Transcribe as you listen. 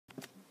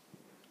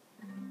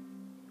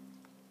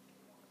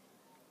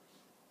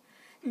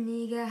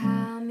네가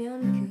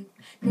하면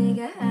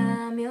내가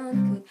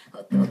하면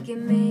어떻게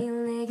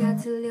매일 내가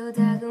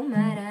틀려다고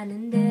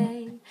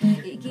말하는데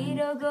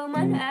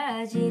이기려고만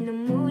하지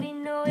눈물이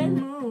너의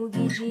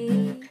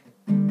무기지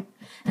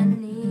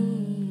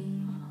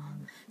아니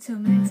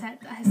처음엔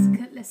살다 해서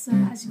클랬어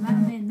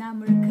하지만 내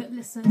나무를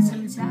클랬어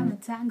좀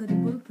잘못한 것도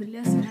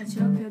부풀려서 나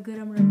좁혀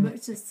그럼을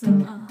불쳤어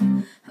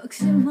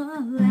혹시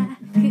몰라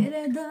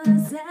그래도 넌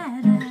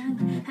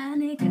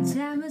사랑하니까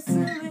참을 수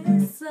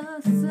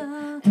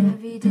있었어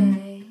Every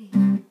day,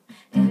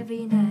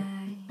 every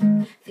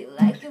night Feel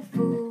like a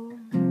fool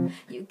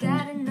You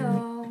gotta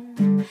know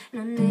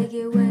넌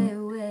내게 왜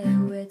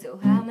또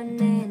화만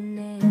내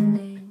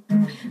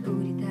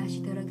우리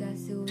다시 돌아갈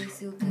수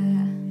있을까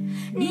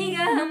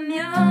네가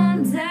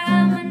하면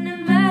다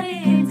맞는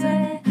말이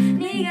돼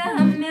네가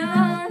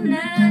하면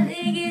난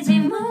이기지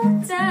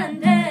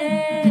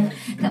못한대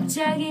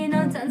갑자기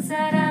넌 딴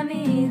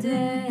사람이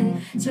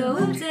돼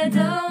좋을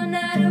때도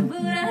나를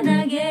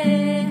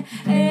불안하게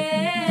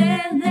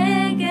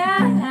내가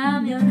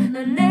하면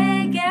넌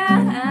내가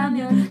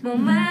하면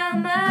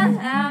뭐만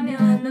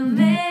하면 넌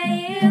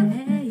매일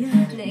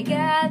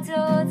내가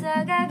더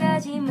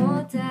다가가지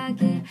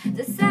못하게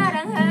더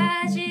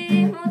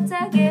사랑하지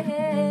못하게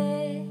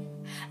해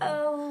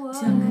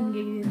정한 게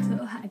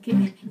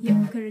유도하게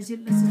욕을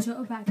질러서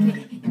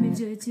좁아게 이미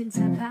조여진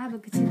차 바보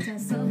그 진짜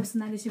써서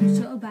나를 집을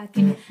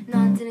좁아게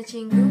너한테는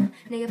친구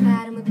내가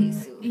바람은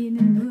비수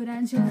이는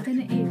불안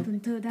좋다는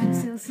이쁜 또 다른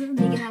실수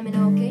네가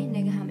하면 오케이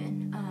내가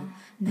하면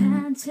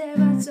난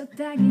제발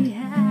적당히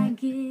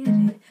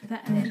하기를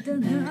바래도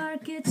널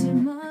깨지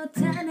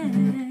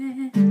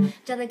못하네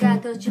자다가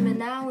또 주면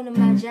나오는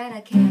말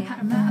잘할게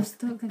할 말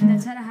없어도 그냥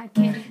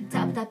잘할게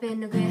답답해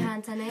누구의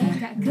한탄에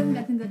가끔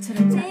같은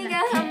것처럼 네가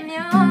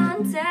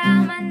하면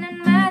다 맞는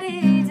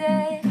말이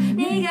돼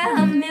네가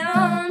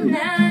하면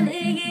난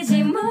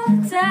이기지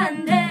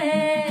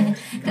못한대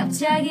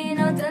갑자기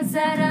너 딴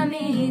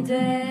사람이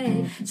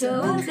돼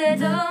좋을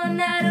때도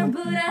나를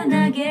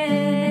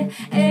불안하게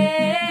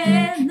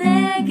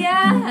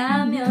내가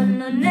하면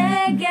넌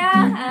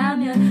내가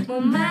하면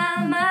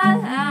뭐만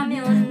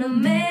하면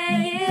넌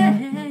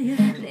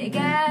매일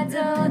내가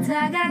더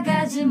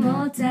다가가지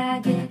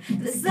못하게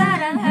더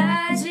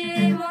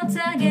사랑하지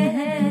못하게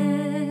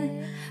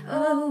해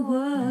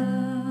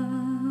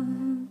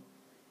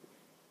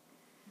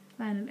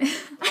Finally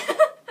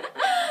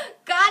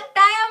God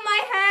damn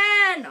my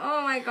hand!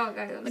 Oh my god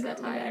guys, I'm so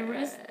tired.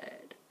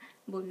 tired.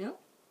 뭐냐?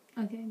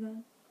 Okay, go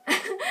on.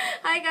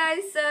 Hi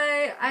guys, so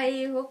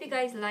I hope you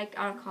guys liked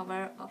our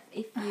cover of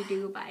If You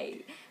Do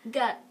by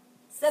GOT7.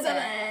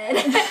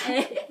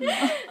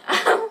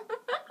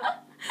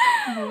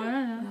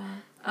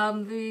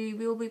 We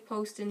will be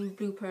posting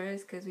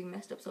bloopers because we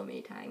messed up so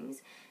many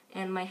times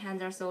and my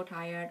hands are so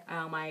tired.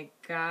 Oh my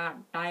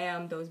god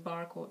damn those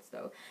barcodes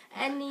though.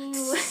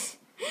 Anyways,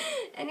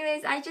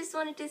 I just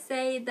wanted to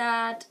say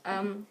that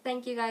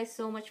thank you guys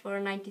so much for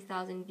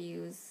 90,000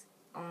 views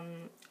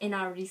in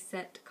our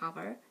reset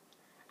cover.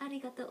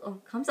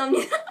 Arigato.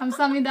 감사합니다.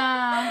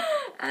 감사합니다.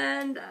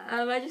 And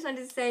I just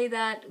wanted to say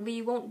that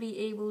we won't be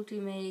able to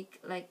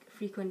make like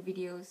frequent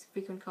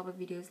cover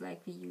videos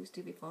like we used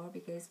to before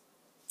because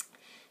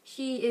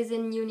she is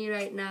in uni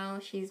right now.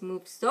 She's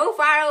moved so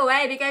far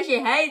away because she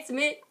hates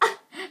me.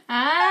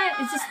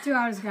 It's just 2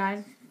 hours,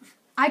 guys.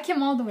 I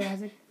came all the way,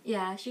 Isaac.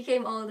 Yeah, she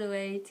came all the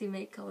way to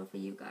make cover for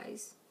you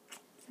guys.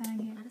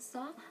 사랑해.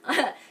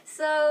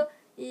 So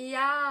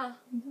yeah,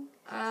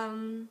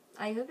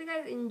 I hope you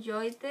guys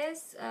enjoyed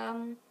this.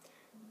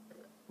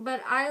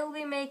 But I'll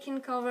be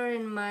making cover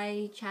in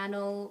my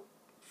channel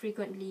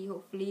frequently,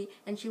 hopefully,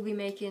 and she'll be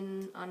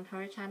making on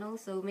her channel.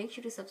 So make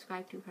sure to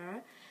subscribe to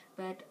her.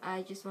 But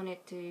I just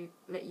wanted to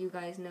let you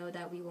guys know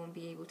that we won't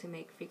be able to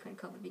make frequent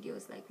cover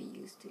videos like we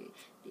used to.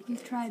 We'll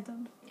try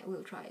though. Yeah,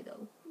 we'll try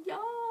though. Yeah.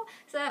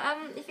 So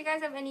if you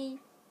guys have any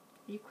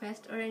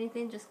requests or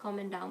anything, just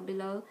comment down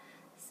below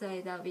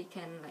so that we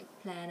can like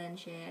plan and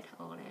share it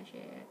all and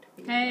share it.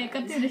 Hey,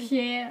 got to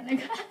share.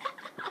 Anyways,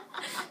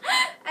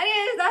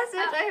 that's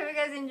it. I hope you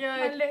guys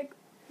enjoyed.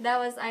 That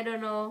was I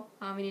don't know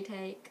how many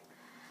take.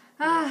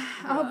 I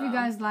hope you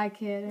guys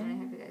like it. I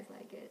hope you guys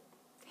like it.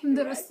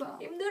 힘들었어.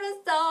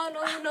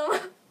 No.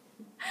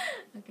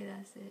 Okay,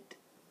 that's it.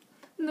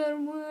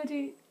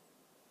 눈물이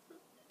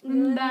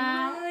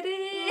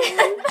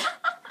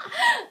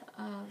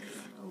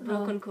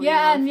broken Korean.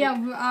 Yeah, and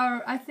yeah,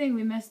 I think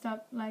we messed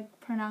up like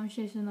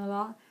pronunciation a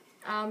lot.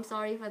 I'm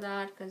sorry for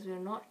that because we're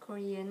not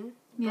Korean.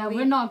 Yeah,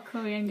 we're not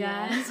Korean,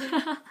 guys.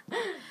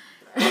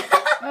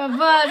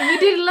 But we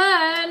did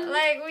learn.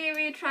 Like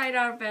we tried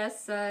our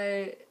best,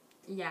 so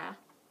yeah.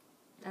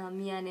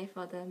 미안해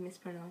for the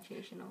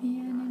mispronunciation.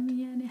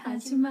 미안해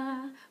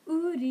하지마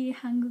우리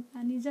한국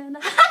아니잖아.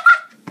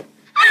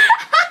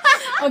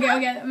 Okay,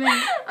 I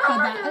mean, cut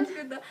that. That's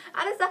good though.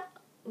 알았어.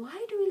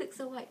 Why do we look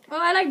so white? Oh,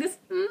 I like this.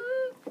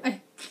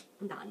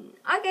 Done.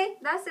 Okay,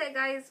 that's it,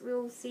 guys.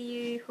 We'll see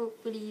you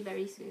hopefully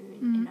very soon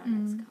in our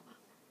next cover.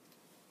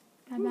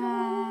 Bye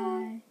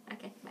bye.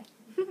 Okay, bye.